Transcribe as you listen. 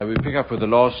We pick up with the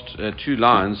last two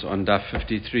lines on Daf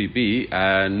 53b,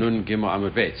 Nun Gimel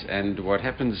Amud Bet. And what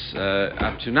happens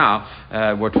up to now,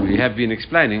 what we have been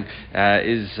explaining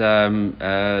is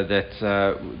that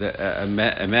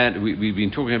a man we've been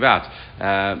talking about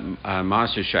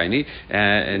Ma'aser Sheni,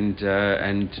 and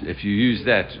if you use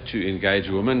that to engage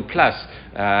a woman, plus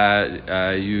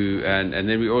and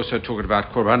then we also talked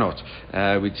about Korbanot.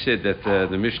 We'd said that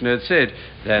the Mishnah had said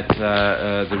that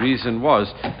the reason was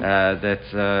that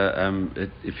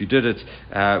if you did it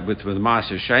with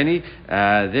Ma'aser Sheni,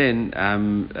 then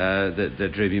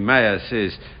that Rebbe Meir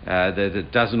says that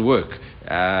it doesn't work.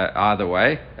 Either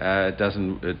way, it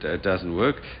doesn't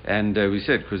work, and we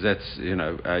said because that's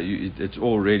it's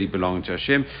all really belonging to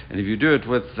Hashem, and if you do it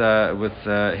with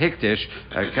hekdesh,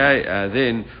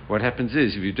 then what happens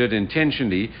is if you did it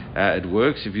intentionally, it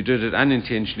works. If you did it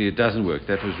unintentionally, it doesn't work.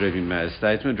 That was Rebbe Meir's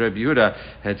statement. Rebbe Yehuda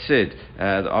had said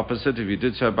the opposite. If you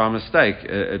did so by mistake,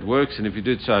 it works, and if you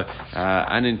did so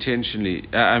intentionally,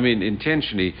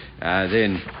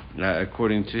 then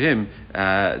according to him,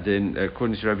 then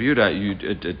according to Rabbi Yehuda,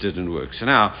 it didn't work. So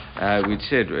now we'd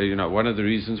said, one of the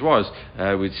reasons was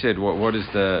we'd said what is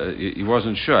he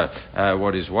wasn't sure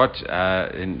what is what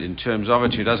in terms of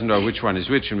it. He doesn't know which one is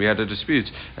which, and we had a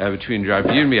dispute between Rabbi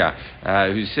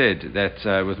Yirmiyah, who said that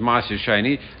with Ma'aser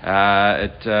Sheni,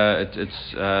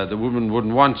 the woman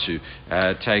wouldn't want to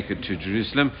take it to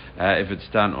Jerusalem if it's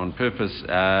done on purpose,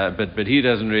 but he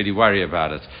doesn't really worry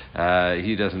about it.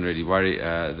 He doesn't really worry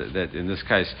that in this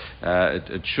case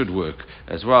it should work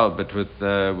as well. But with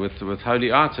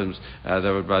holy items,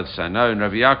 they would both say no. And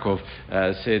Rabbi Yaakov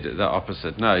said the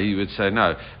opposite. No, he would say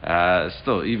no.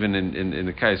 Still, even in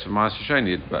the case of Ma'aser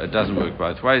Sheni, it doesn't work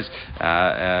both ways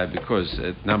because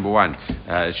number one,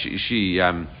 she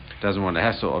doesn't want the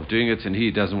hassle of doing it, and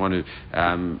he doesn't want to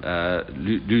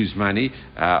lose money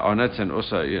on it. And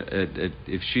also,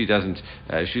 if she doesn't,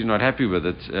 she's not happy with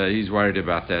it, he's worried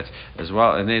about that as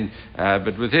well. And then,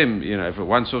 but with him, if it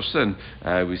once-off sin,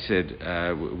 we said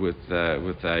with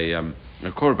a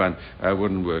korban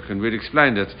wouldn't work, and we'd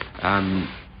explained it.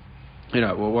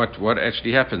 What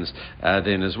actually happens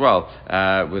then as well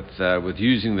with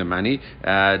using the money?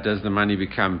 Does the money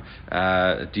become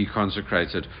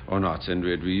deconsecrated or not? And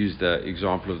we use the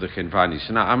example of the chenvani.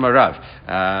 So now Amarav.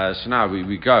 So now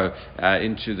we go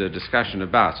into the discussion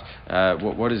about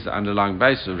what is the underlying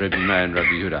basis of Rebbe Meir and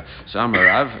Rabbi Yehuda. So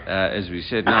Amarav, as we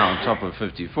said now on top of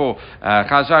 54,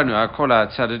 Chazarnu Akola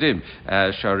Tzadadim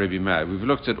Shah Rebbe Meir. We've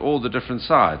looked at all the different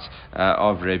sides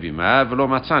of Rebbe Meir. V'lo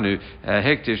matzanu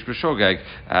hektish b'shogeg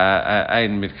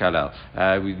ein mitkalel.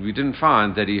 We didn't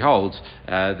find that he holds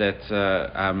that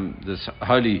this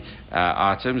holy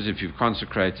items, if you've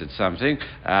consecrated something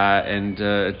and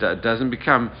it doesn't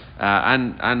become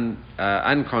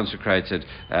unconsecrated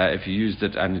if you used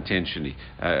it unintentionally.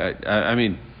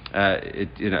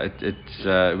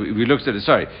 We looked at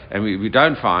it, and we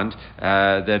don't find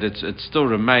that it still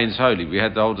remains holy. We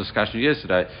had the whole discussion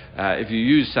yesterday. If you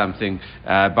use something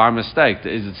by mistake,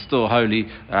 is it still holy?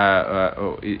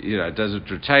 Or does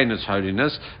it retain its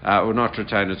holiness or not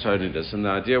retain its holiness? And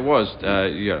the idea was,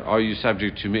 are you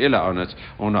subject to me'ilah on it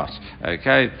or not?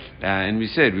 Okay, and we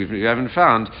said we haven't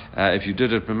found if you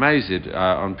did it b'mezid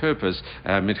on purpose,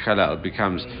 mitchalal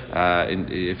becomes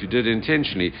if you did it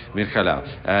intentionally, mitchalal.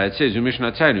 It says in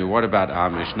Mishnah Tanu, what about our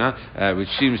Mishnah, which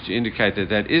seems to indicate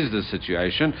that is the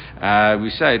situation. We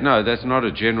say, no, that's not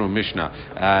a general Mishnah.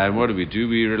 And what do?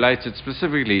 We relate it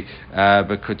specifically,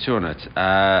 but Kotonat.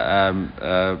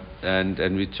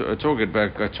 And we talk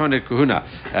about Kotonet Kuhuna,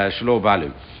 Shlo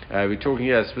Balu. We're talking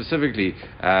here specifically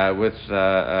with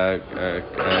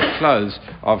clothes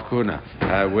of Kuhuna,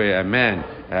 where a man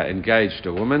engaged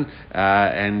a woman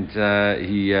and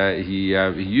he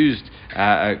used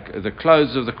the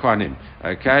clothes of the Kohanim,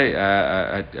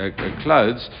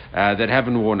 clothes that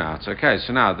haven't worn out. Okay,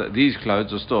 so now these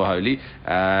clothes are still holy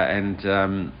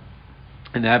and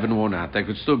they haven't worn out. They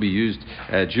could still be used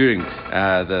during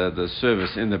the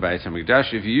service in the Beit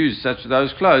HaMikdash. If you use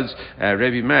those clothes,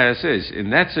 Rebbe Meir says, in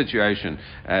that situation,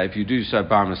 if you do so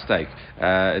by mistake,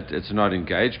 it's not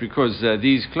engaged, because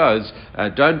these clothes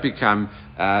don't become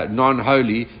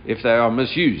non-holy if they are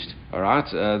misused. All right.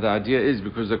 The idea is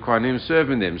because the Kohanim serve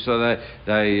in them, so they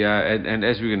and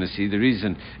as we're going to see, the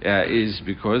reason is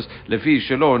because lefi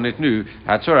shelo nitnu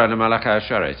haTorah lemalachei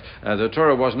hasharet. The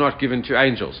Torah was not given to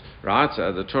angels, right?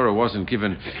 The Torah wasn't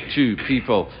given to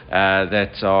people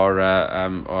that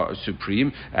are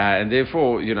supreme, and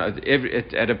therefore,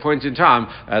 at a point in time,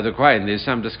 the Kohen. There's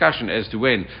some discussion as to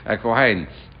when a Kohen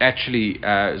actually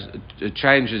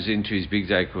changes into his big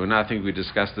day Kohen. I think we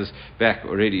discussed this back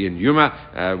already in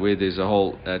Yuma, where there's a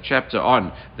whole chapter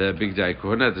on the Big Day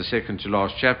Kohuna. The second to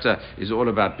last chapter is all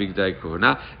about Big Day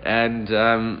Kohuna, and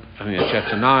I think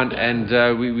chapter 9,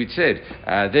 and we said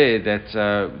there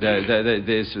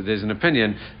that there's an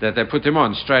opinion that they put them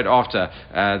on straight after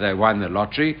they won the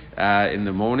lottery in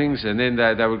the mornings, and then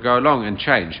they would go along and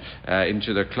change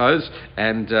into the clothes,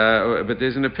 and but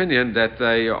there's an opinion that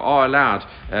they are allowed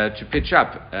to pitch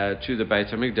up to the Beit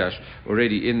HaMikdash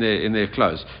already in their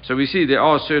clothes. So we see there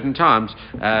are certain times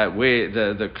where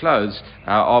the clothes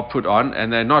are put on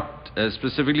and they're not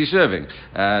specifically serving.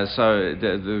 So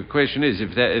the question is,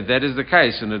 if that is the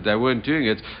case and if they weren't doing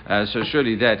it, so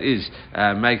surely that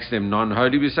makes them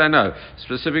non-holy. We say no.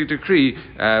 Specific decree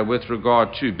with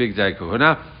regard to Big Day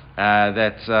Kohuna,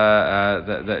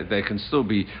 that they can still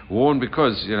be worn,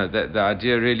 because the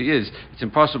idea really is it's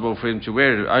impossible for him to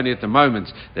wear it only at the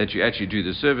moment that you actually do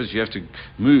the service. You have to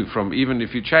move from, even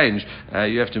if you change,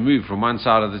 you have to move from one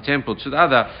side of the temple to the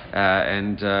other,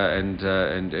 and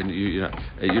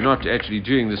you're not actually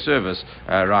doing the service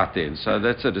right then. So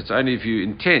that's it. It's only if you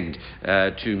intend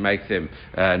to make them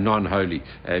non-holy.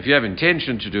 If you have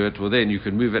intention to do it, well, then you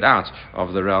can move it out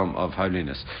of the realm of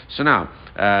holiness. So now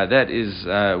that is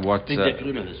what Big Day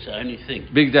Kohuna, that's the only thing.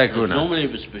 Big Day Kohuna. Normally,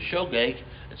 if it's B'shogeg,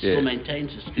 it still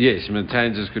maintains its Kedusha. Yes,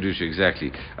 maintains its Kedusha,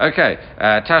 exactly. Okay,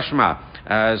 Tashma.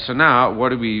 So now, what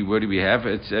do we have?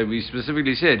 We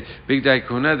specifically said Big Day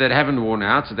Kohuna that haven't worn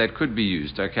out, so that could be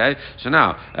used. Okay. So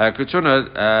now,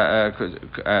 Katunot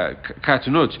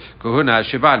Kohuna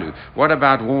Shebalu. What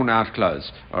about worn out clothes?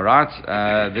 All right.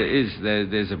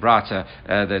 There's a brata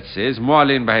that says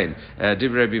Moalin Bahin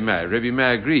Div Rabbi Meir. Rabbi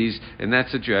Meir agrees in that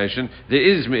situation. There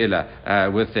is me'ilah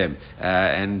with them,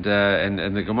 and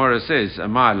the Gemara says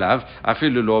my love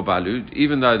afilu lo balu.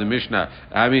 Even though the Mishnah,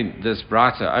 this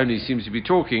brata only seems to be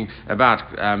talking about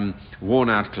worn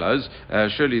out clothes,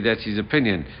 surely that's his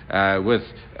opinion with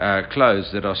clothes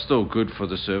that are still good for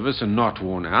the service and not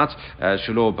worn out,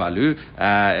 shelo balu,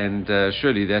 and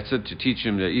surely that's it, to teach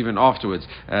him that even afterwards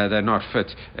they're not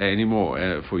fit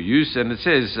anymore for use. And it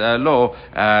says lo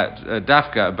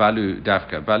dafka balu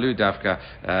dafka,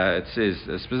 it says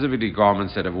specifically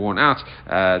garments that have worn out,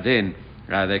 then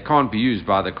they can't be used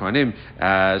by the Kohanim,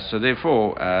 so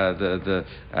therefore the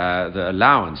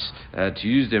allowance to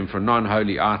use them for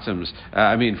non-holy items,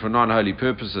 for non-holy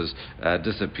purposes,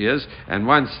 disappears, and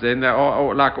once then they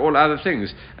are like all other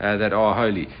things that are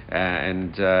holy,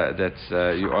 and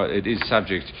it is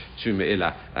subject to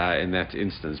me'ilah in that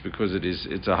instance, because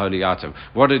it's a holy item.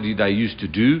 What did they used to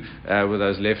do with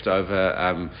those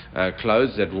leftover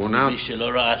clothes that worn out? They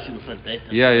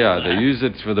use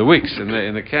it for the wicks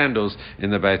and the candles in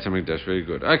the Beit HaMikdash. Very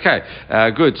good. Okay,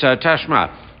 good. So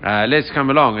Tashma. Let's come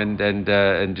along and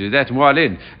do that.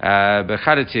 Mu'alin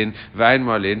b'chadatin v'ain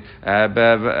mu'alin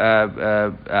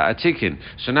atikin.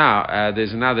 So now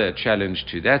there's another challenge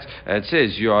to that. It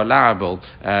says you are liable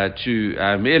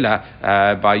to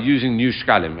me'ilah by using new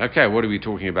shkalim. Okay, what are we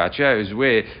talking about here? Is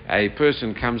where a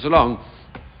person comes along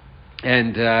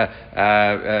and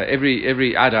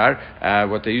every Adar,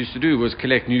 what they used to do was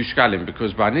collect new shkalim,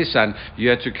 because by Nisan you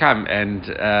had to come and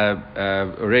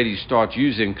already start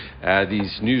using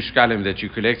these new shkalim that you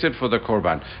collected for the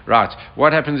korban. Right.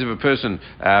 What happens if a person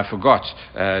forgot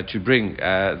to bring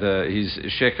his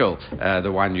shekel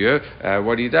the 1 year?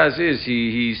 What he does is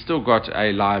he still got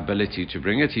a liability to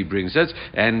bring it. He brings it,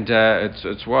 and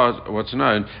it's what's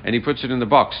known, and he puts it in the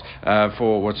box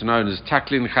for what's known as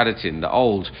taklin chadatin, the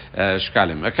old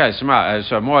shkalim. Okay, so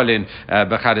moalin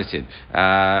b'chadatin.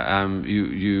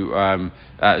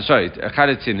 Sorry,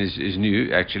 chadatin is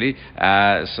new actually.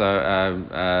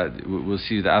 We'll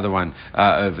see the other one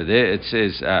over there. It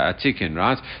says atikin,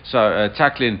 right? So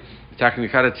taklin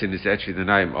chadatin is actually the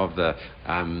name of the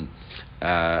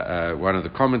one of the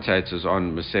commentators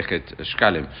on Masechet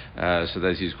Shkalim, so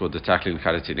that he's called the Taklin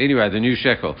Chadatin. Anyway, the new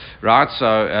shekel, right?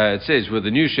 So it says, with the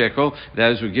new shekel,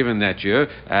 those were given that year,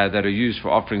 that are used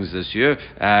for offerings this year,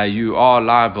 you are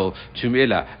liable to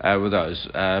me'ilah with those.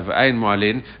 V'ain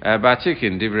mu'alin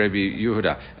ba'tikin, div Rabbi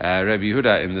Yehuda. Rabbi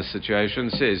Yehuda in this situation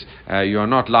says you are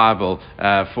not liable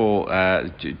for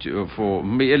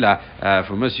me'ilah,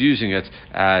 for misusing it,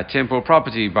 temple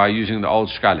property, by using the old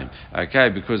shkalim. Okay,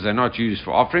 because they're not used used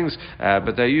for offerings,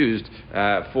 but they're used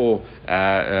for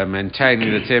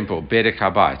maintaining the temple. Bedek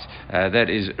habayit. That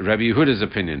is Rabbi Yehuda's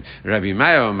opinion. Rabbi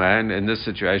Meir, man, in this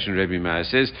situation, Rabbi Meir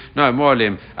says, no,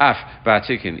 mo'alim af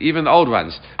ba'atikin. Even the old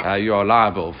ones, you are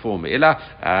liable for me'ilah,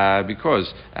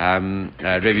 because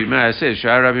Rabbi Meir says,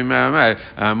 Shah Rabbi Meir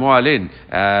mo'alin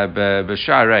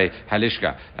b'sharei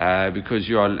halishka, because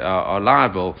you are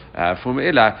liable for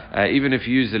me'ilah, even if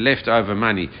you use the leftover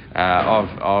money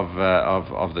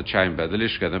of the chamber, the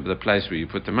lishka, the place where you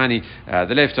put the money,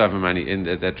 the leftover money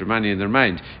that money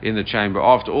remained in the chamber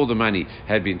after all the money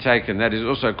had been taken. That is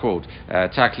also called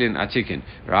taklin atikin,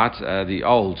 right? The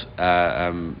old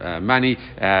money,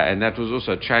 and that was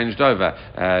also changed over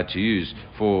to use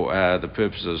for the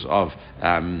purposes of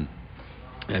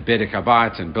Bedek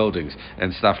habayit and buildings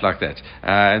and stuff like that.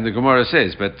 And the Gemara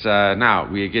says, but now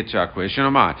we get to our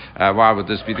question, why would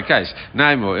this be the case?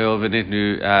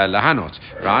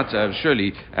 Right?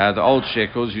 Surely the old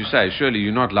shekels, you say, surely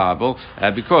you're not liable,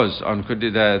 because on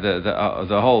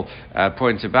the whole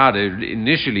point about it,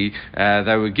 initially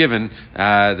they were given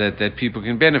that people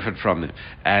can benefit from them,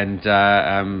 and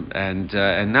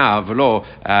now the law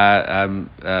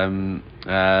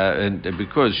and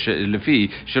because Lefi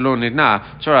Shalom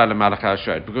Nidna Torah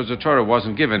LeMalachah, because the Torah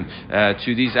wasn't given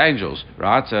to these angels,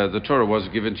 right? The Torah was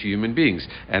given to human beings,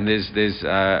 and there's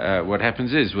what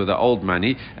happens is with the old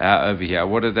money over here,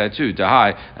 what did they do?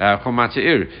 Dahai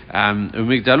Chomateir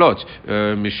Umigdalot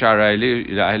Mishara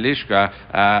Elishka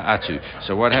Atu.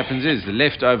 So what happens is the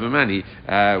leftover money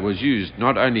was used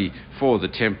not only for the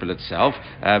temple itself,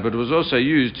 but was also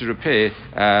used to repair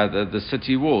the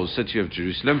city walls, city of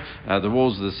Jerusalem. The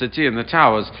walls of the city and the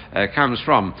towers comes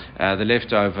from the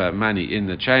leftover money in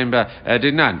the chamber.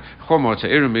 Dinan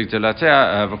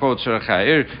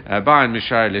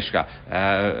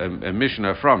a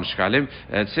Mishnah from Shkalim.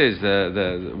 It says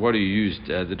what do you use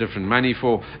the different money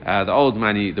for? The old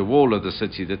money, the wall of the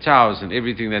city, the towers, and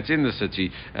everything that's in the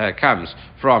city comes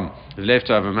from the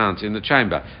leftover amount in the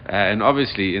chamber. And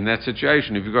obviously, in that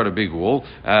situation, if you've got a big wall,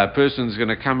 a person's going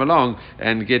to come along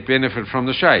and get benefit from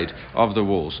the shade of the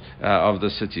walls of the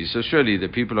city. So surely the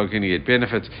people are going to get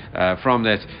benefit from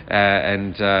that,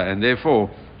 and therefore.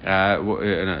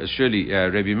 Surely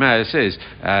Rabbi Meir says,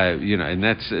 in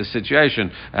that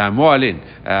situation, Mo'alin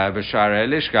b'shara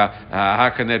elishka, how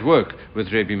can that work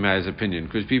with Rabbi Meir's opinion?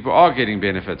 Because people are getting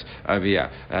benefits over here.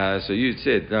 So you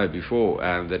said before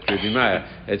that Rabbi Meir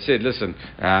had said, listen.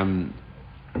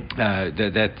 It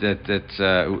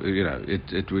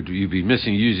would you'd be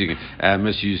misusing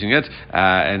it,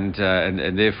 and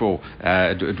therefore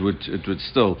it would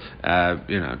still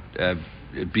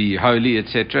be holy,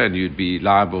 etc., and you'd be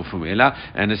liable for me'ilah.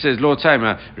 And it says Lord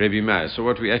Taima Rabbi Meir. So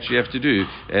what we actually have to do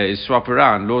is swap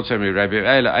around Lord Taima Rabbi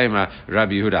Eila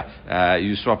Rabbi Yehuda.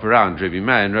 You swap around Rabbi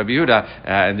Meir and Rabbi Yehuda,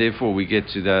 and therefore we get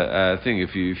to the thing.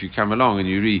 If you come along and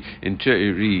you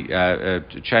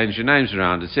change your names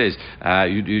around, it says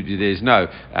there's no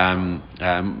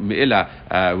me'ilah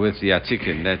with the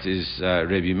atikin. That is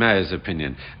Rabbi Meir's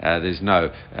opinion. There's no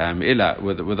me'ilah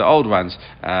with the old ones,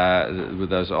 with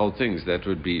those old things. That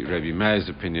would be Rabbi Meir's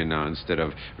opinion now instead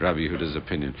of Rabbi Yehuda's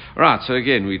opinion. Right, so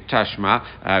again, we try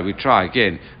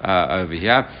again over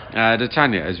here. The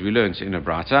Tanya, as we learned in a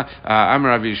Brata, Am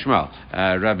Rabbi Shmuel.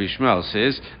 Rabbi Shmuel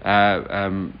says,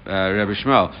 Rabbi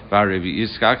Shmuel bar Rabbi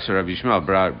Yitzchak, so Rabbi Shmuel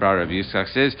bar Rabbi Yitzchak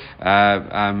says,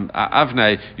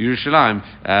 Avnei Yerushalayim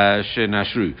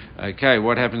Shenashru. Okay,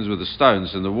 what happens with the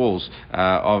stones and the walls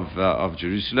of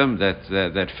Jerusalem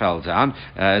that fell down?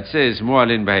 It says,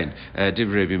 Mo'alin Behin,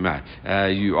 Div Rabbi Meir.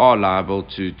 You are liable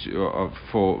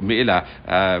for me'ilah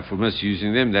for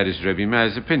misusing them. That is Rabbi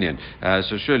Meir's opinion.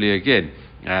 So surely again,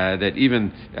 that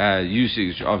even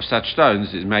usage of such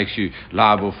stones makes you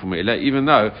liable for me'ilah, even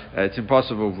though it's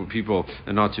impossible for people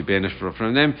not to benefit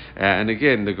from them. And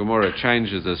again, the Gemara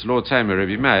changes this. Lord Tamer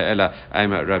Rabbi Meir Ela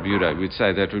Aima Rabbi Yehuda. We'd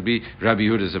say that would be Rabbi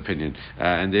Yehuda's opinion,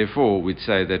 and therefore we'd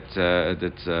say that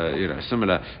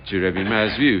similar to Rabbi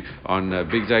Meir's view on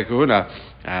Big Day Kahuna.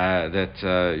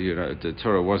 The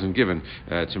Torah wasn't given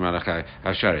to Malachi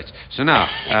Hasharet. So now,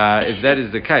 if that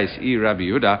is the case, Rabbi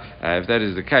Yehuda, if that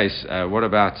is the case, what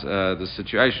about the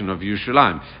situation of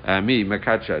Yerushalayim?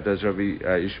 Makacha, does Rabbi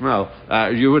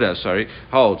Yehuda,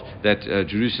 hold that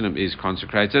Jerusalem is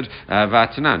consecrated?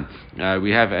 Vatanan, we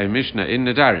have a Mishnah in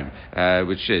Nadarim,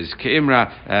 which says,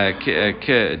 Ke'imra,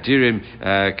 Ke'dirim,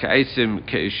 Ke'esim,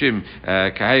 Ke'ishim,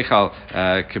 Ke'heichal,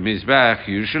 Ke'mizbach,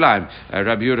 Yerushalayim.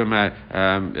 Rabbi Yehuda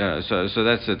so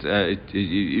that's it.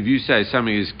 If you say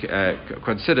something is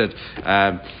considered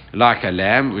like a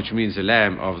lamb, which means a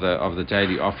lamb of the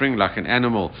daily offering, like an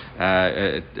animal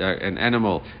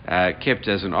kept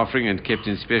as an offering and kept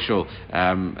in special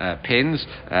pens,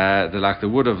 like the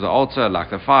wood of the altar, like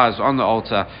the fires on the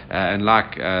altar, and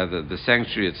like the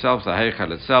sanctuary itself, the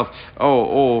heichal itself,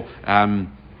 or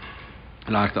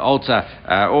like the altar,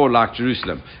 or like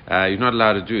Jerusalem. You're not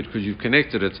allowed to do it because you've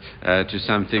connected it to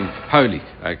something holy.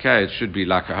 Okay, it should be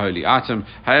like a holy item.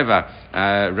 However,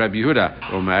 Rabbi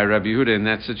Yehuda in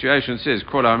that situation says,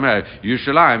 Kol Omer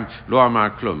Yerushalayim lo amar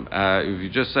klum. If you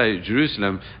just say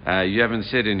Jerusalem, you haven't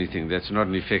said anything. That's not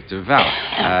an effective vow,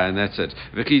 and that's it.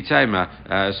 V'chi tema.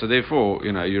 So therefore,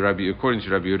 according to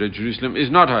Rabbi Yehuda, Jerusalem is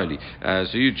not holy.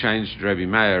 So you changed Rabbi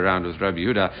Meir around with Rabbi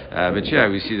Yehuda, but here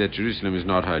we see that Jerusalem is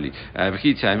not holy.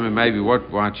 Maybe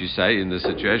what might you say in this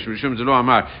situation? He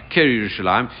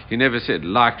never said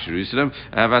like Jerusalem.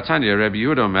 Vatanya Rabbi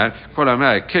Yehuda Omer Kol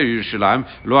Omer Keri Yerushalayim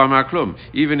Lo Amar Klum.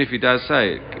 Even if he does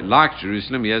say like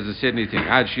Jerusalem, he hasn't said anything.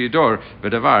 Ad Shiador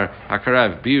B'Davar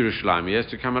Hakarav Bi Yerushalayim. He has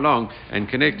to come along and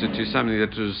connect it to something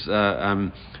that was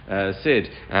said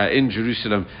in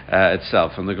Jerusalem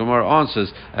itself. And the Gemara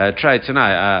answers, Trei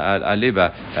Tanai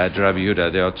Aliba Rabbi Yehuda.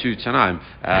 There are two Tanaim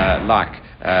like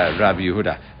Rabbi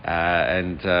Yehuda.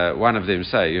 And one of them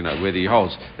say, whether he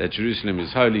holds that Jerusalem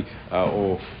is holy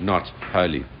or not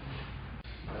holy.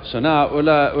 So now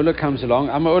Ula comes along.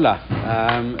 Amma Ula,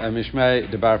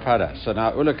 Mishmei de Bar Pada. So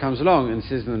now Ula comes along and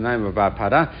says in the name of Bar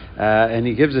Pada, and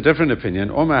he gives a different opinion.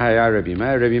 Oma Hayai Rabbi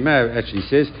Meir. Rabbi Meir actually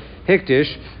says,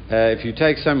 Hektish, if you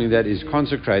take something that is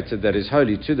consecrated, that is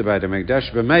holy to the Beit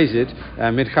HaMikdash, b'meizid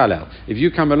mitchalel. If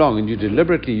you come along and you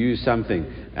deliberately use something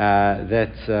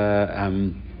that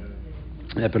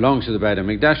belongs to the Beit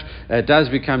HaMikdash, it does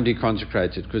become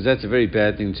deconsecrated, because that's a very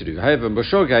bad thing to do. However,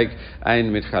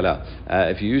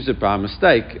 if you use it by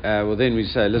mistake, well then we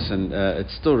say, listen, it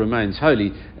still remains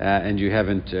holy, and you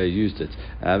haven't used it.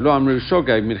 And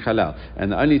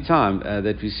the only time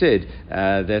that we said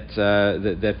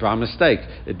that by mistake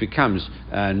it becomes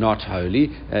not holy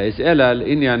is elal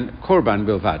inyan korban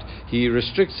bilvad. He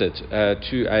restricts it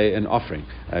to an offering.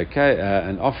 Okay,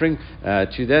 an offering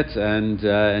to that,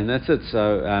 and that's it. So,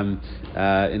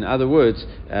 in other words,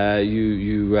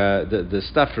 the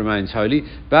stuff remains holy,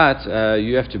 but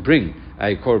you have to bring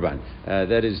a korban.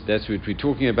 That's what we're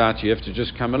talking about. You have to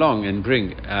just come along and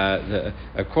bring a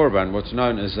korban, what's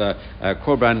known as a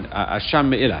korban asham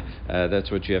me'ilah. That's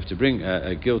what you have to bring,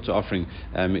 a guilt offering,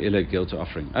 me'ilah guilt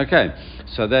offering. Okay,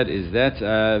 so that is that.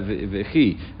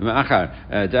 V'chi ma'achar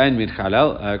dain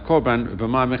mitchalel korban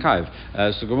b'ma mechayev.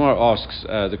 So Gemara asks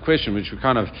the question which we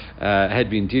kind of had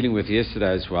been dealing with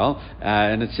yesterday as well,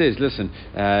 and it says, listen,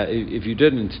 if you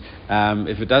didn't,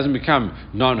 if it doesn't become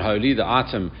non-holy, the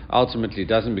item ultimately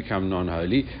doesn't become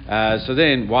non-holy, so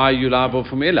then why are you liable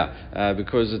for me'ilah?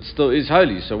 Because it still is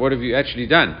holy. So what have you actually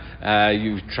done?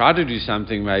 You've tried to do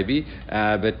something maybe,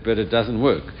 but it doesn't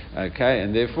work. Okay,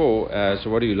 and therefore, so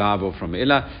what are you liable from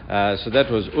me'ilah? So that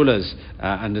was Ula's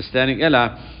understanding.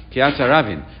 Ella Kiata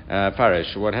Ravin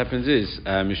Paresh. What happens is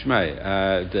Mishmei,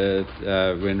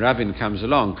 when Ravin comes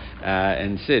along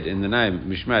and said in the name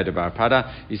Mishmei de Bar Pada,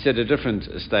 he said a different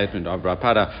statement of Bar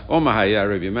Pada. Omahaya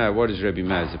Rabbi Meir. What is Rabbi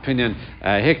Meir's opinion?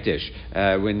 Hektesh.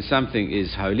 When something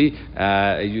is holy,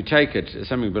 you take it.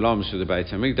 Something belongs to the Beit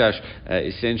HaMikdash.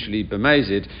 Essentially,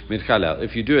 b'meizid mitchalel.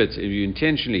 If you do it, if you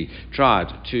intentionally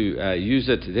tried to use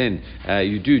it, then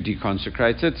you do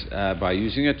deconsecrate it by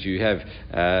using it. You have,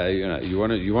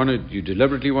 you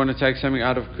deliberately want to take something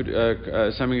out of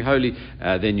something holy,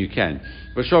 then you can.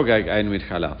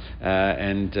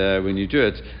 And when you do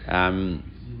it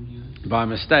by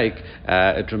mistake,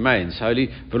 it remains holy.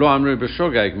 And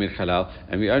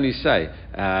we only say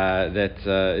that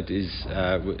it is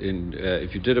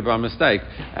if you did it by mistake,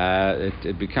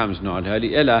 it becomes not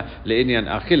holy. Ella le'inyan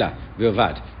achila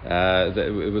bilvad.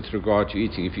 With regard to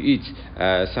eating, if you eat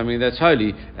something that's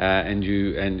holy and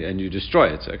you destroy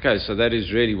it, okay, so that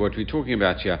is really what we're talking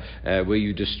about here, where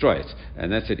you destroy it,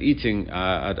 and that's it. Eating,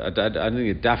 I don't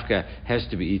think a dafka has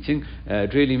to be eating.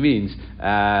 It really means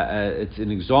it's an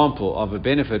example of a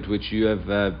benefit which you have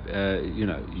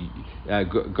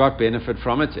got benefit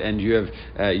from it, and you have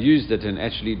used it and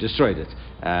actually destroyed it,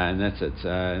 and that's it.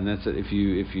 And that's it. If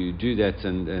you do that,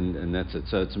 and that's it.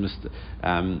 So it's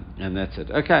and that's it.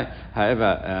 Okay.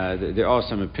 However, there are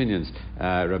some opinions,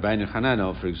 Rabbeinu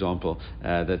Hananel, for example,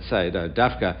 that say that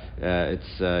dafka,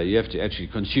 it's you have to actually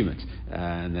consume it,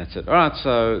 and that's it. All right.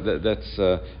 So that's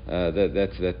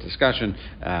that discussion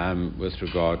with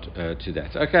regard to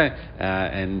that. Okay.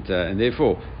 And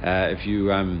therefore, if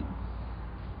you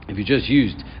if you just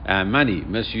used money,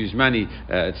 misused money,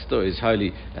 it still is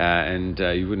holy, and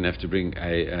you wouldn't have to bring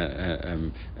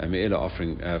a me'ila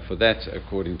offering for that,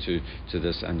 according to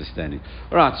this understanding.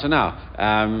 All right, so now,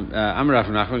 Amar Rav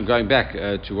Nachman, going back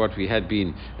to what we had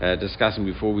been discussing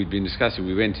before, we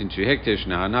went into Hektish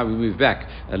now we move back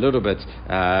a little bit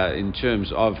in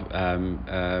terms of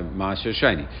Ma'aser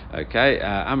Sheni. Okay,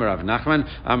 Amar Rav Nachman,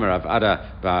 Amar Rav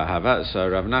Ada Bahava. So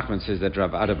Rav Nachman says that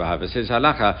Rav Ada Bahava says,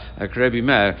 Halacha Rebbe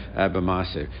Meir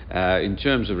b'Maaser. In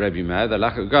terms of Rebbe Meir, the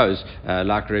halacha goes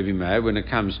like Rebbe Meir when it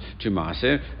comes to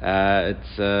Maaser.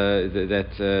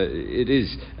 It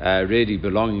is really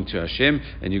belonging to Hashem,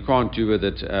 and you can't do with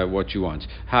it what you want.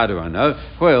 How do I know?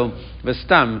 Well,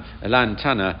 v'stam lan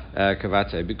tana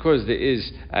kavate, because there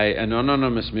is an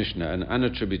anonymous Mishnah, an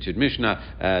unattributed Mishnah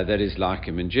that is like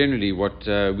him. And generally, what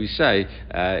we say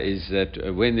is that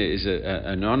when there is an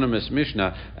anonymous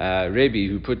Mishnah, Rebbe,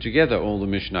 who put together all the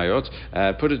Mishnayot,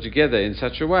 put it together in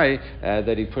such a way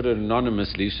that he put it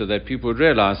anonymously, so that people would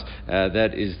realize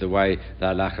that is the way the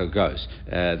halacha goes.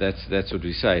 That's what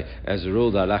we say. As a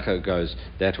rule, the halacha goes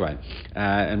that way.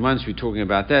 And once we're talking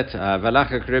about that,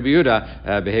 v'halacha Rebbe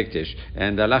Yehuda behektish,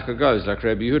 and the halacha goes like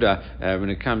Rebbe Yehuda when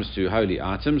it comes to holy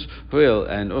items.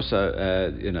 And also,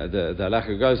 the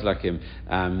halacha goes like him.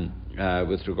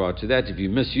 With regard to that, if you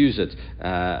misuse it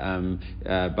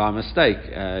by mistake,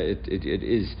 it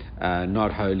is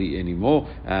not holy anymore,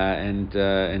 and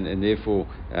therefore,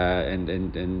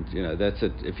 that's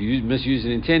it. If you misuse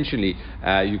it intentionally,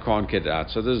 you can't get it out.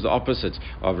 So this is the opposite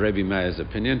of Rebbe Meir's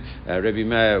opinion. Rebbe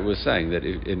Meir was saying that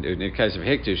in the case of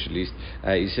Hektish, at least,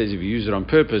 he says if you use it on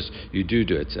purpose, you do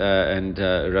it. And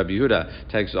Rabbi Yehuda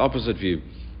takes the opposite view.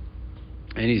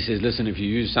 And he says, listen, if you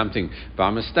use something by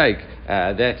mistake,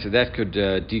 that could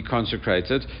deconsecrate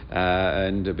it,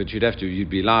 but you'd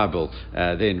be liable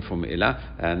then for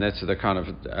me'ila, and that's the kind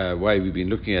of way we've been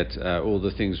looking at all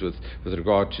the things with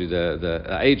regard to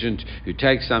the agent who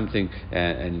takes something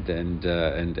and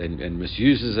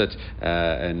misuses it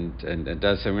and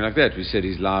does something like that. We said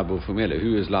he's liable for me'ila.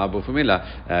 Who is liable for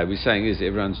me'ila? We're saying is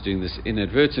everyone's doing this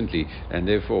inadvertently, and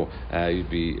therefore you'd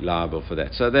be liable for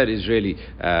that. So that is really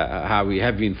how we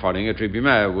have been following it. Rebbe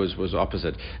Meir was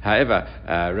opposite. However,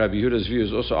 Rabbi Yehuda's view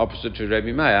is also opposite to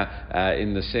Rebbe Meir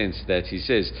in the sense that he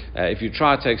says if you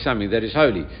try to take something that is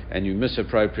holy and you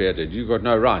misappropriate it, you've got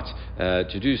no right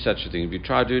to do such a thing. If you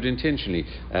try to do it intentionally,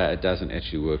 it doesn't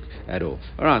actually work at all.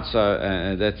 Alright,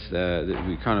 so that's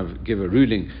we kind of give a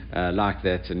ruling like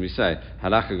that, and we say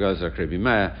halacha goes like Rebbe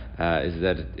Meir, is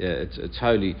that it's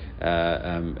holy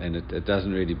and it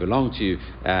doesn't really belong to you,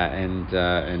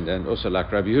 and also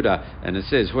like Rabbi Yehuda, and it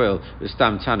says, well,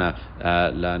 stam tana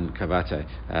lan kavate.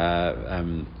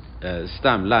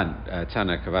 Stam lan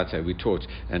tana kavate, we taught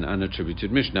an unattributed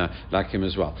Mishnah like him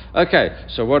as well. Okay,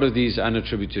 so what are these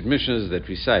unattributed Mishnahs that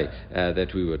we say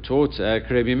that we were taught?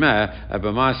 Rebbe Meir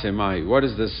b'Maaser Mahi. What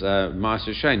is this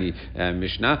Ma'aser Sheni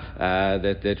Mishnah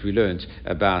that we learned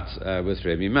about with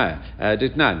Rebbe Meir?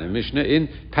 Ditnan, a Mishnah in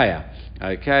Paya.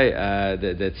 Okay,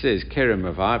 that says Kerem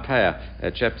Ravai, Paya,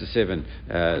 chapter 7,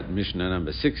 Mishnah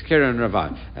number 6. Kerem Ravai,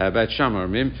 Beit Shammai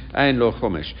Omrim Ein Lo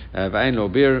Chomesh, Ve'ein Lo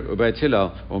Bir, Ubeit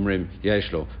Hillel Omrim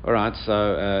Yesh Lo. All right,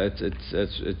 so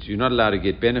it's you're not allowed to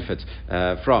get benefit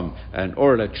from an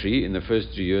orla tree in the first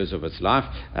 3 years of its life,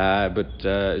 but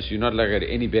so you're not allowed to get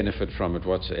any benefit from it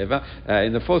whatsoever.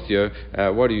 In the 4th year,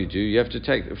 what do? You have to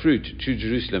take the fruit to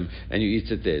Jerusalem and you eat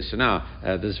it there. So now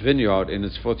this vineyard in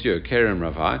its 4th year, Kerem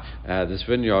Ravai, this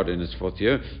vineyard in its 4th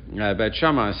year, Beit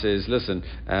Shammai says, listen,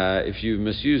 if you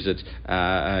misuse it,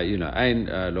 ein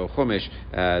lo chomesh,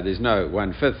 there's no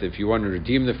 1/5. If you want to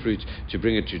redeem the fruit to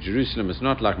bring it to Jerusalem, it's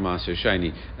not like Ma'aser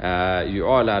Sheni. You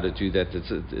are allowed to do that.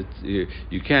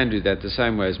 You can do that the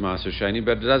same way as Ma'aser Sheni,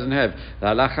 but it doesn't have the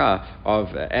halacha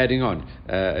of adding on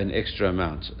an extra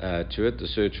amount to it. The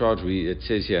surcharge, it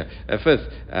says here, 1/5.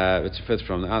 It's 1/5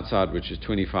 from the outside, which is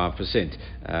 25%.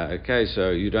 Okay,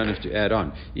 so you don't have to add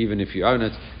on. Even if you own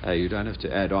it, you don't have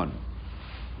to add on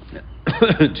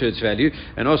to its value.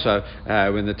 And also,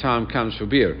 when the time comes for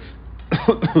beer,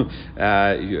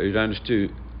 you don't have to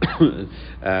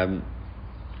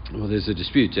well, there's a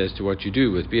dispute as to what you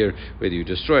do with beer, whether you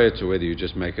destroy it or whether you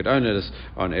just make it ownerless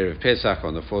on Erev Pesach,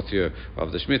 on the 4th year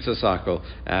of the Shemitah cycle,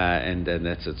 and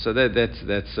that's it. So that's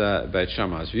Beit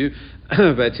Shammai's view.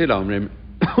 Beit Hillel Omrim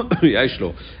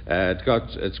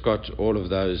it's got all of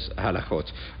those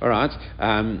halachot. All right.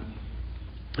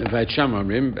 Beit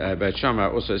Shammai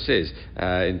also says,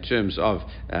 in terms of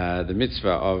the mitzvah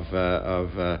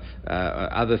of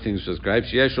other things with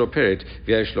grapes, yesh lo peret,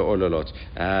 v'yesh lo ololot.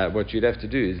 What you'd have to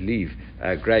do is leave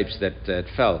grapes that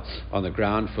fell on the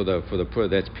ground for the poor.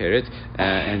 That's peret,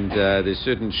 and there's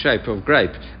certain shape of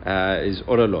grape is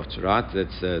ololot, right?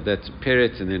 That's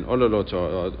peret, and then ololot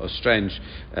are strange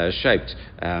shaped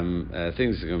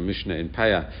things. The Mishnah in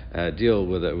Paya deal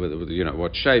with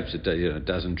what shapes it. It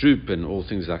doesn't droop and all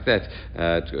things like that.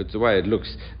 It's the way it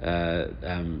looks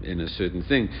in a certain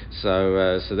thing.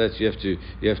 So that's you have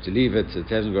to leave it. It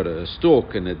hasn't got a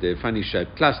stalk, and they're funny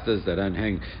shaped clusters. They don't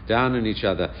hang down on each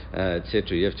other,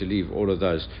 etc. You have to leave all of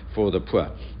those for the poor.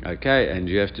 Okay, and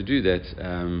you have to do that.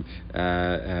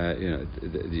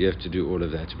 You have to do all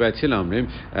of that. Beit Hillel omrim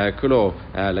kulo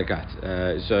lagat.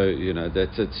 So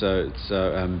that's it.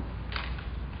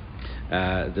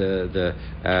 The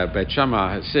Beit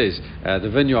Shammai says the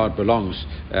vineyard belongs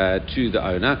to the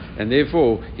owner, and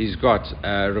therefore he's got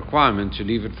a requirement to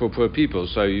leave it for poor people.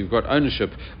 So you've got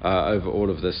ownership over all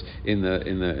of this in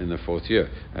the fourth year.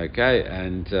 Okay,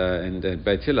 and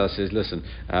Beit Hillel says, listen,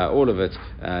 all of it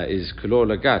is kulor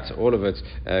lagat. All of it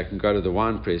can go to the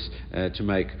wine press to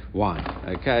make wine.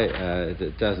 Okay,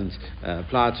 it doesn't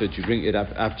apply to it. You bring it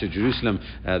up to Jerusalem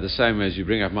the same way as you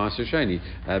bring up Maaser Sheni,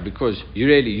 because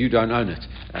you don't own it.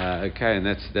 Okay, and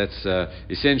that's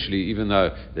essentially, even though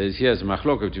here's a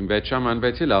machlok between Beit Shammai and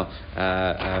Beit Hillel,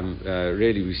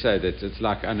 really we say that it's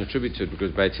like unattributed,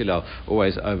 because Beit Hillel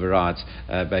always overrides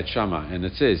Beit Shammai, and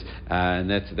it says, and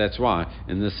that's why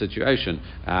in this situation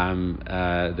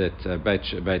that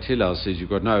Beit Hillel says you've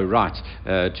got no right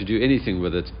to do anything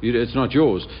with it. It's not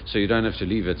yours, so you don't have to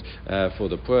leave it for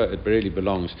the poor. It really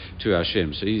belongs to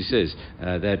Hashem. So he says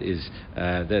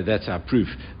that's our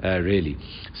proof, really.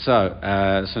 So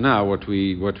now what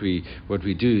we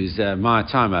do is my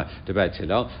timer to Beit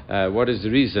Hillel. What is the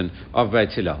reason of Beit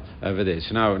Hillel over there?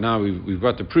 So now we've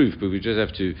got the proof, but we just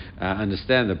have to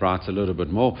understand the Brit a little bit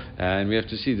more, and we have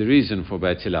to see the reason for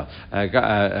Beit Hillel.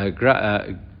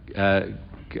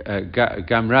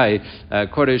 Gamrei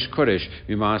Koresh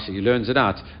Mimase. He learns it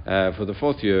out for the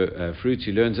fourth year fruit.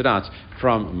 He learns it out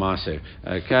from Maser.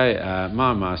 Okay,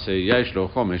 Ma Maser Yesh Lo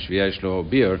Chomesh V'Yesh Lo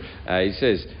Bir. He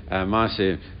says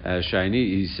Maser Shani.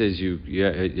 He says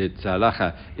its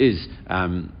halacha is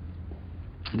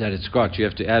that it's got, you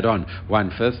have to add on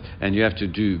 1/5, and you have to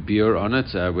do beer on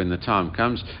it when the time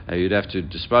comes. You'd have to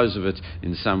dispose of it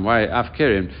in some way. Af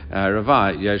kerim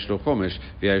ravai yesh lo chomesh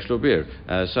v'yesh lo beer.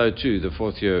 So too, the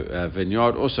fourth year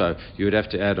vineyard, also you would have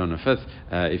to add on 1/5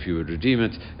 if you would redeem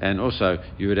it, and also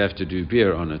you would have to do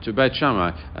beer on it. To Beit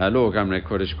Shammai, lo gamre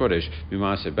kodesh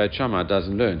mimase. Beit Shammai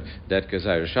doesn't learn that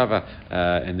Gazayr Shava,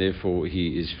 and therefore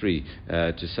he is free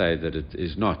to say that it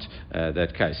is not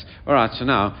that case. All right, so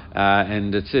now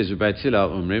and it says Beit Hillel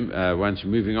omrim. Once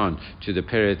moving on to the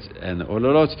peret and the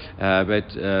ololot,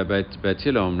 Beit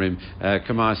Hillel omrim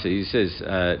kamase. He says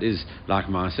it is like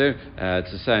maaser.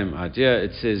 It's the same idea.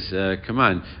 It says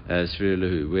kaman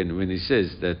srilahu when he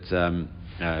says that.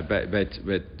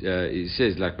 He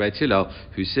says like Beit Hillel,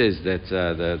 who says that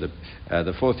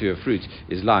the fourth year fruit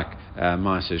is like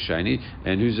Maaser Shani,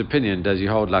 and whose opinion does he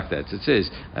hold like that? It says,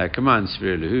 Kaman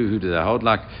Svirlu, who do they hold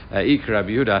like? Ik Rabbi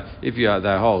Yehuda, if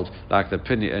they hold like the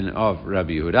opinion of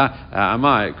Rabbi Yehuda,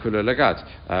 Amai Kula Lagat,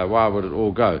 why would it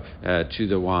all go to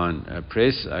the wine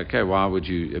press? Okay, why would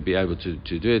you be able to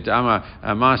do it?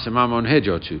 Maaser Mamon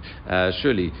Hejotu.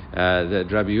 Surely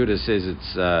that Rabbi Yehuda says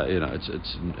it's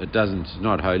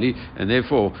not holy, and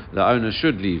therefore the owner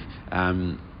should leave.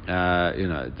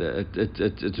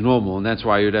 It's normal, and that's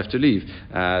why you'd have to leave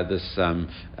this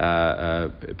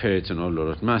period and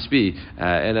all. It must be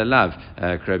elalav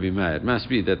Rabbi Meir. It must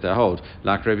be that they hold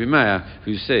like Rabbi Meir,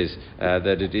 who says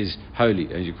that it is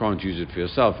holy and you can't use it for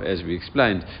yourself. As we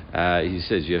explained, he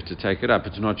says you have to take it up.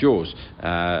 It's not yours,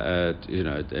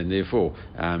 and therefore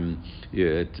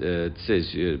it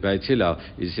says Beit Hillel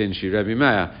is essentially Rabbi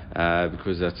Meir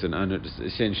because that's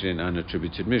essentially an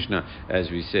unattributed Mishnah, as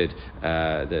we said.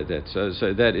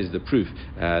 So that is the proof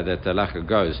that the halacha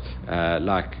goes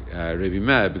like Rabbi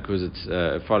Meir, because it's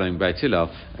following Beit Hillel,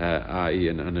 i.e.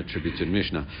 an unattributed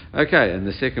Mishnah. Okay, and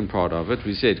the second part of it,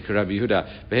 we said Rabbi Yehuda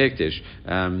behektesh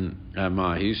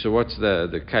mahi. So what's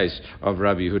the case of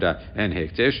Rabbi Yehuda and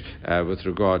hektesh with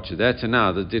regard to that? And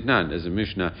now the ditnan is a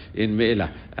Mishnah in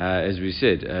Me'ila, as we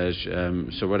said.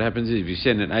 So what happens is if you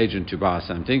send an agent to buy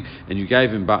something and you gave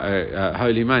him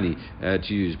holy money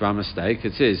to use by mistake,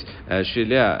 it says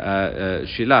shilei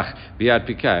shilach biad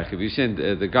pikach. If you send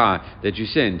the guy that you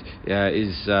send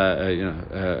is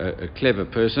a clever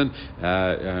person,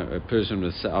 a person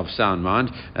of sound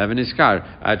mind, v'niskar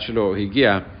ad shelo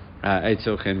higia. And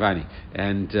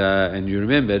you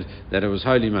remembered that it was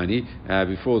holy money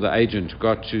before the agent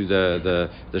got to the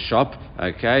shop,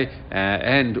 okay?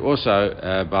 And also,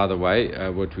 by the way,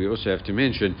 what we also have to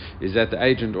mention is that the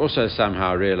agent also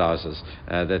somehow realizes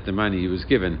that the money he was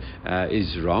given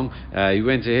is wrong. He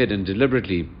went ahead and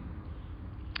deliberately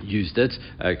used it,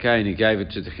 okay, and he gave it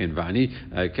to the chenvani,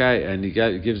 okay, and he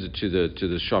gives it to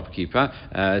the shopkeeper.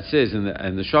 It says,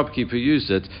 and the shopkeeper used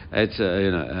it. It's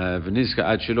v'nizka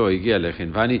ad shelo higia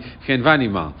lechenvani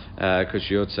mal,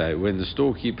 say when the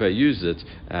storekeeper used it,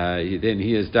 then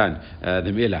he has done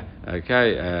the milah,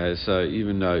 okay. So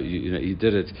even though he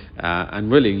did it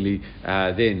unwillingly,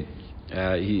 then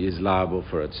he is liable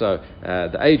for it. So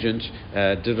the agent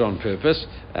did it on purpose,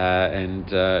 and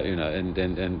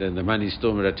the money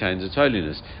still retains its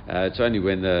holiness. It's only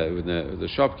when the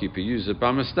shopkeeper used it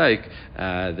by mistake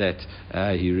that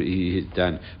he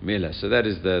done me'ila. So that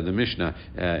is the Mishnah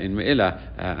in me'ila,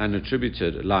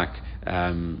 unattributed, like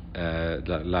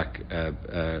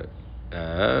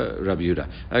Rabbi Yehuda.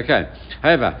 Okay.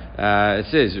 However, it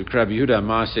says Rabbi Yehuda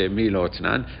Maaseh Milo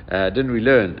Tanan. Didn't we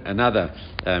learn another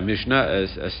Mishnah,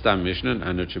 a stam Mishnah, an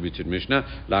unattributed Mishnah,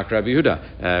 like Rabbi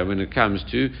Yehuda, when it comes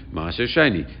to Maaseh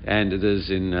Sheni? And there's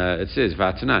it says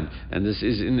Vatanan, and this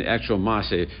is in the actual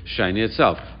Maaseh Sheni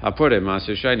itself. Hapore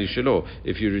Maaseh Sheni Shelo.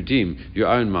 If you redeem your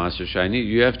own Maaseh Sheni,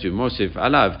 you have to Mosif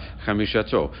Alav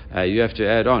Chamishato. You have to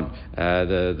add on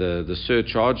the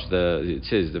surcharge. It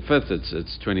says the fifth.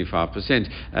 It's 25%.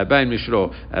 Bain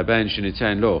mishlo, bain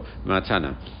shinitain lo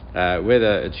matana.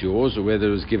 Whether it's yours or whether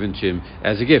it was given to him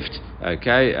as a gift,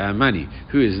 okay, money.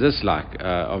 Who is this like?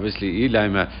 Obviously,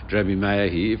 Ilaima Rabbi Meir.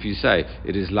 If you say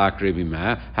it is like Rabbi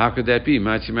Meir, how could that be?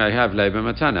 Mati may have leiba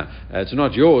matana. It's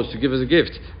not yours to give as a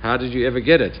gift. How did you ever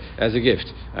get it as a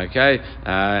gift? Okay,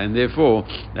 and therefore,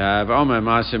 V'omer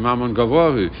Maaseh Mamon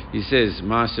Gavohu. He says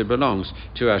Maaseh belongs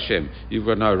to Hashem. You've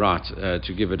got no right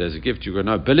to give it as a gift. You've got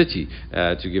no ability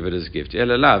to give it as a gift.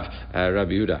 Elalav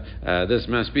Rabbi Yehuda. This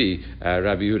must be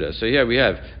Rabbi Yehuda. So here we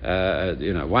have,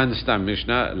 one stam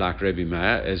Mishnah like Rabbi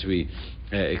Meir, as we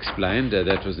explained.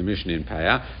 That was the Mishnah in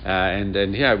Paya,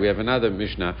 and here we have another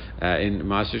Mishnah in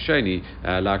Maaseh Sheni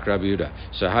like Rabbi Yehuda.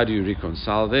 So how do you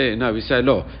reconcile there? No, we say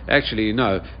no. Actually,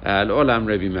 no. L'olam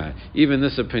Rabbi Meir. Even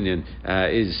this opinion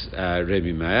is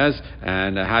Rabbi Meir's,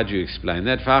 and how do you explain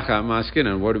that? Facha Maskin,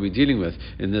 and what are we dealing with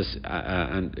in this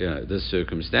this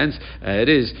circumstance? It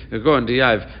is Gon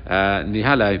Diyav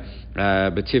Nihalei.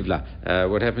 Betivla.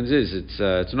 What happens is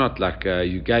it's not like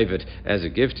you gave it as a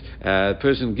gift. The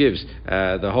person gives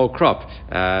the whole crop,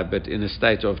 but in a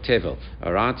state of tevel.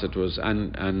 All right, it was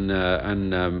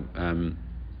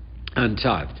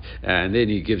untithed, and then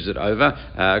he gives it over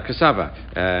cassava.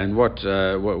 And what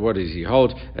does he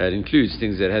hold? It includes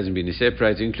things that hasn't been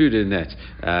separated. Included in that,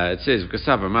 it says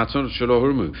cassava matzon shelo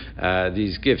hurmu.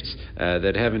 These gifts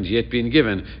that haven't yet been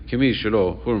given, kami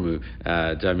shelo hurmu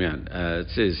damian. It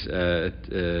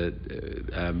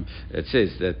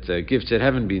says that gifts that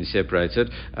haven't been separated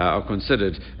are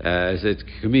considered as it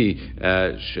kami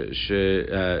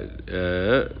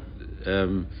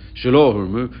Shelo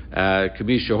hurmu,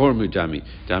 kabi shehormu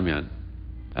damian.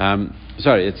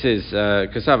 Sorry, it says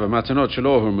kasava matanot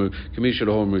shelo hurmu kami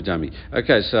shelo hurmu dami.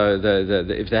 Okay, so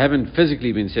if they haven't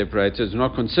physically been separated, it's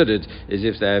not considered as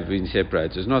if they have been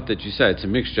separated. It's not that you say it's a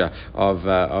mixture of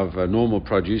normal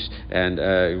produce and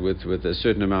with a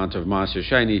certain amount of Maaseh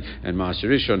Sheni and Maaseh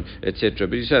Rishon, etc.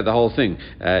 But you say the whole thing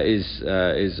is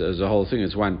a whole thing.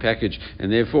 It's one package,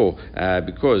 and therefore,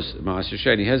 because Maaseh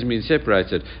Sheni hasn't been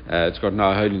separated, it's got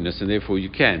no holiness, and therefore you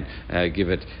can give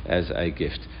it as a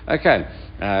gift. Okay.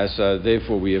 So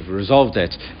therefore we have resolved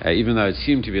that, even though it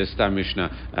seemed to be a Stam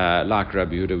Mishnah like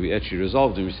Rabbi Yehuda, we actually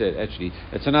resolved and we said actually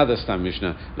it's another Stam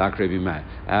Mishnah like Rabbi Meir.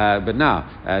 But now,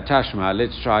 Tashma,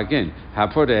 let's try again.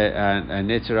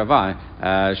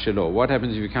 What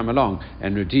happens if you come along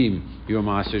and redeem your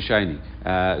Maaseh Sheni?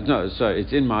 No, so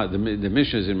it's in the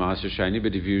Mishnah is in Maaseh Sheni,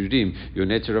 but if you redeem your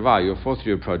Netzerava, your fourth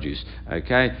year produce,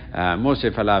 okay,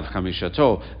 Mosef Alav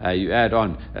Chamishato, you add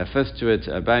on a fifth to it,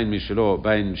 Bain Mishalo,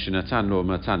 Bain Shinatan Lo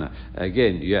Matana.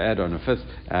 Again, you add on a fifth,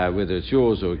 whether it's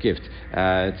yours or a gift.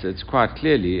 It's quite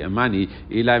clearly a money,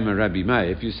 Ilaima Rabbi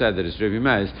Meir. If you say that it's Rabbi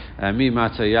Meir's, Mi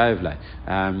Mata Yavle.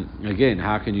 Again,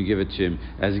 how can you give it to him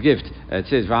as a gift? It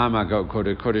says, V'ama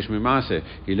Kodesh Mimase.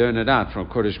 He learned it out from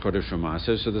Kodesh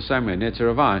Mimase. So the same way,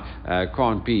 Neter Avai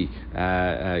can't be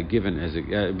given as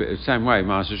a same way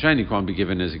Maaser Sheni can't be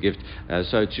given as a gift,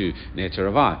 so too Neter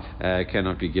Avai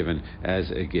cannot be given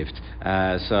as a gift.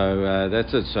 So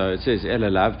that's it. So it says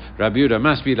Elalav, Rabbi Yehuda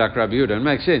must be like Rabbi Yehuda. It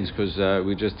makes sense because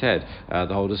we just had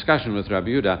the whole discussion with Rabbi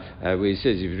Yehuda where he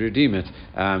says if you redeem it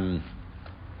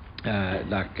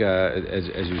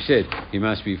as we said, you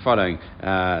must be following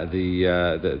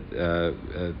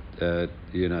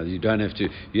you don't have to.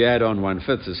 You add on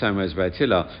 1/5 the same way as Beit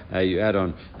Hillel. You add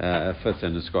on a fifth,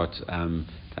 and it's got.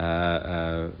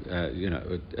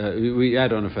 We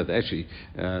add on a fifth. Actually,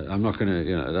 I'm not going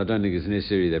to. I don't think it's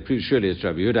necessary. That surely it's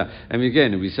Rabbi Yehuda. And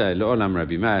again, we say L'olam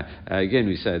Rabbi Meir. Again,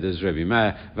 we say there's Rabbi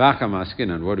Meir. V'acha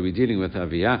maskinan. What are we dealing with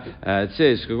Aviyah? It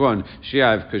says Kagon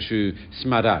Shiav Kashu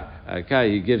Smadar.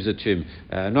 Okay, he gives it to him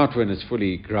not when it's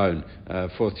fully grown,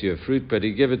 fourth year fruit, but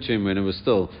he gave it to him when it was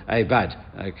still a bud.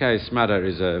 Okay, Smadar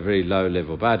is a very low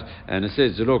level bud, and it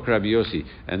says Zelok Rabbi Yossi,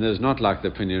 and there's not like the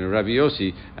opinion of Rabbi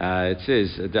Yossi. It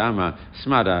says Dama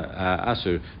Smadar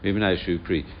Asur Mibnei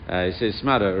Shupri. It says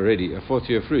Smadar already a fourth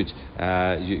year fruit.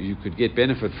 You could get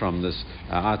benefit from this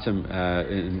item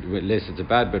unless it's a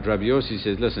bud. But Rabbi Yossi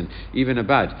says, listen, even a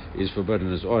bud is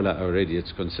forbidden as oila already.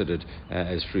 It's considered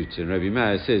as fruit. And Rabbi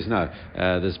Meir says no.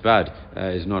 This bud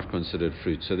is not considered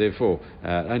fruit, so therefore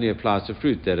it only applies to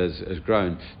fruit that has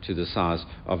grown to the size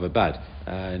of a bud.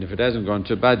 And if it hasn't gone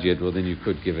to a bud yet, well then you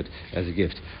could give it as a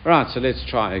gift. Right, so let's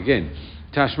try again.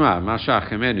 Tashma, Mashach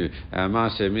Hemenu,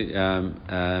 Mase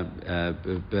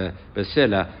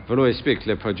Besela, Velo Espik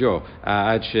Le Pajo,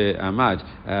 Adshe Ahmad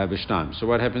Bishtam. So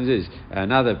what happens is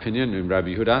another opinion in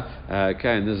Rabbi Yehuda,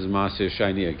 okay, and this is Maaser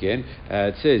Sheni again.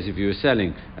 It says if you were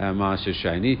selling Maaser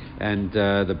Sheni and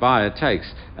the buyer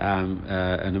takes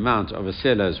an amount of a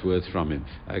seller's worth from him,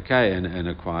 okay, and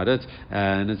acquired it,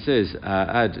 and it says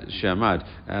Ad Shamad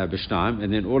Bishtam,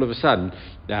 and then all of a sudden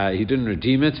he didn't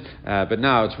redeem it, but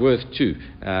now it's worth 2.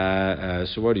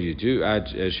 So what do you do? Ad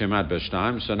Shemad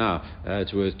Bashtaim. So now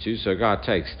it's worth 2. So God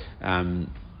takes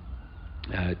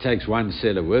one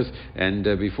seller worth, and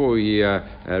before he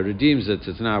redeems it,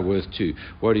 it's now worth 2.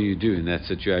 What do you do in that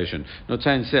situation?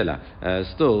 Notain seller.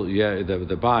 Still,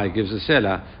 the buyer gives the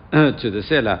seller to the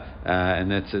seller,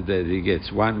 and that's he gets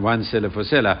one seller for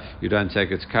seller. You don't take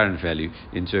its current value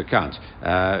into account.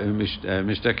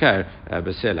 Mishtakar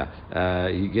b'seller.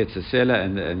 He gets a seller,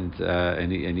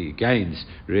 and he gains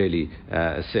really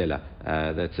a seller.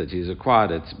 That's it. He's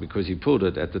acquired it because he pulled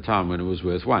it at the time when it was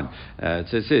worth 1.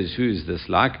 So it says, who is this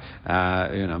like?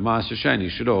 Maaser Sheni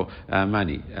Shelo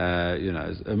money.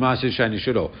 Maaser Sheni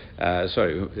Shelo.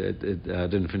 Sorry, I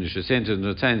didn't finish the sentence.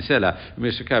 Notain seller,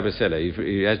 Mishtakar b'seller.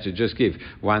 He has to just give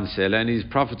one seller, and he's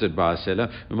profited by a seller.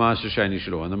 Maaser Sheni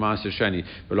Shelo, and the Maaser Sheni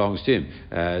belongs to him.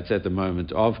 It's at the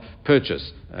moment of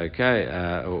purchase. Okay,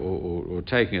 or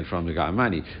taking it from the guy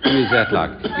money. Who is that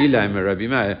like? Ilaim Rabbi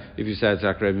Meir. If you say it's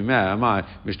like Rabbi Meir, am I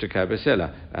Mishtakar b'seller?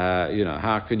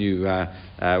 How can you?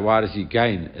 Why does he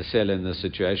gain a seller in this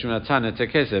situation?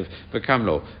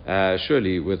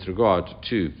 Surely, with regard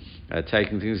to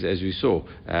taking things, as we saw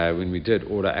when we did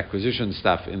all the acquisition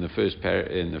stuff in the first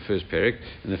parak,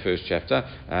 in the first chapter,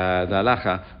 the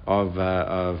halacha of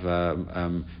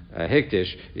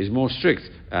hekdesh is more strict,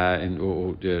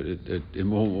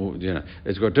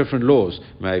 it's got different laws.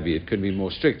 Maybe it could be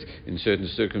more strict in certain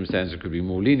circumstances. It could be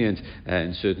more lenient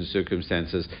in certain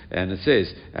circumstances. And it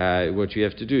says what you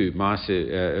have to do.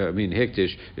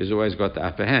 Hekdesh has always got the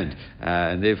upper hand,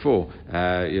 and therefore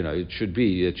it should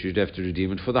be that you'd have to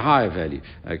redeem it for the higher value.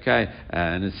 Okay,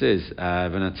 and it says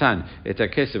v'natan et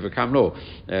hakesef v'kam lo.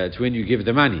 It's when you give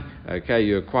the money. Okay,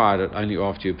 you acquired it only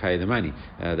after you pay the money.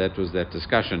 That was that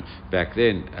discussion back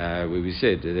then where we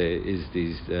said there is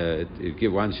these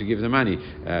once you give the money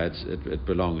it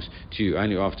belongs to you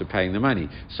only after paying the money,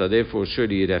 so therefore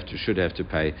surely you should have to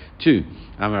pay 2.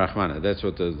 Amar Rachmana, that's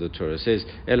what the Torah says.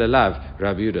 Elalav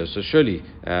Rabbi Yehuda. So surely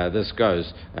this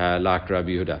goes like Rabbi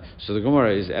Yehuda. So the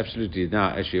Gemara is absolutely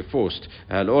now actually forced.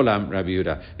 L'olam Rabbi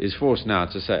Yehuda is forced now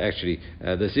to say actually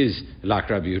this is like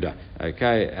Rabbi Yehuda.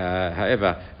 Okay,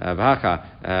 however, v'hacha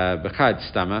b'chad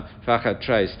stama v'hacha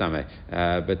trei stame.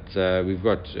 But we've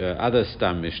got other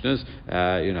stam mishnahs,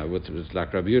 with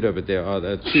like Rabbi Yehuda, but there are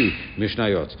 2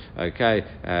 mishnayot. Okay,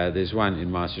 there's one in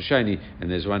Maaser Sheni and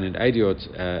there's one in Adiot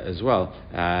as well.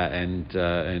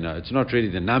 It's not really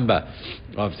the number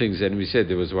of things. And we said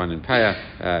there was one in Paya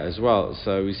as well.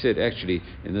 So we said actually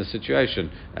in this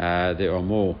situation there are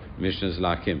more mishnahs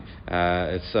like him.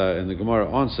 And the Gemara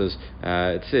answers.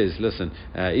 It says, listen,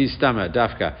 istama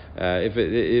dafka. If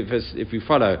if we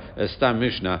follow a stam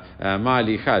Mishnah,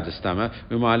 ma'ali chad stama,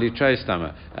 u'ma'ali trei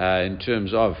stama, in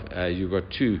terms of you've got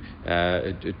two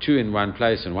in one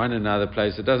place and one in another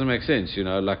place, it doesn't make sense.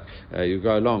 Like you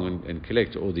go along and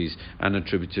collect all these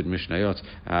unattributed Mishnayot.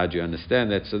 How do you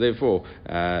understand that? So therefore,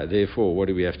 what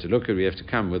do we have to look at? We have to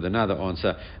come with another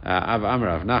answer. Amar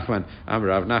Rav Nachman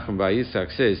Bar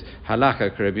Yitzchak says,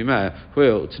 Halacha Rabbi Meir,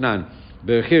 Huel Tnan.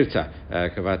 Berchirta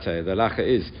Kavate. The halacha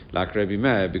is like Rabbi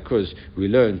Meir because we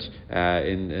learned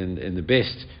in the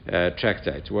best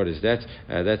tractate. What is that?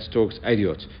 That talks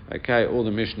idiot. Okay, all the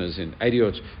Mishnahs in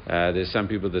idiot. There's some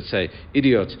people that say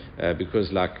idiot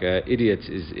because idiot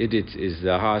is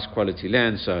the highest quality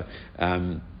land. So.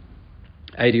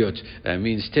 Idiot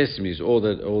means testimonies, all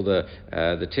the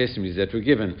testimonies that were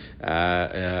given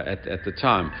at the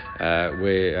time,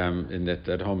 where in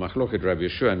that whole machloket Rabbi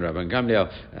Yeshua and Rabban Gamliel,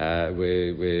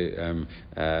 where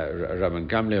Rabban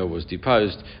Gamliel was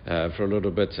deposed for a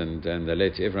little bit, and they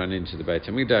let everyone into the Beit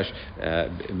Midrash,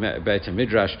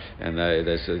 and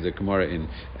there's the Gemara in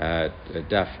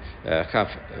Daf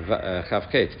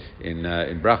Chav Ket in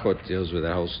Brachot deals with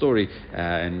that whole story,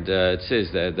 and it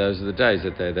says that those are the days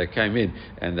that they came in.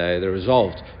 And they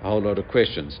resolved a whole lot of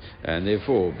questions, and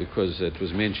therefore, because it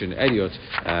was mentioned idiot,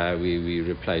 we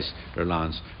replace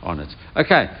reliance on it.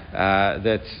 Okay,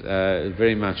 that's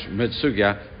very much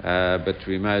mid-sugya, but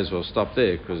we may as well stop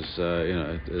there because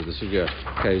the sugya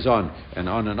carries on and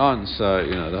on and on. So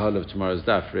the whole of tomorrow's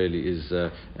daf really is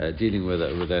dealing with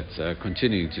that,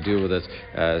 continuing to deal with it.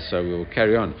 So we will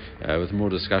carry on with more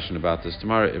discussion about this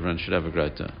tomorrow. Everyone should have a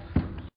great day.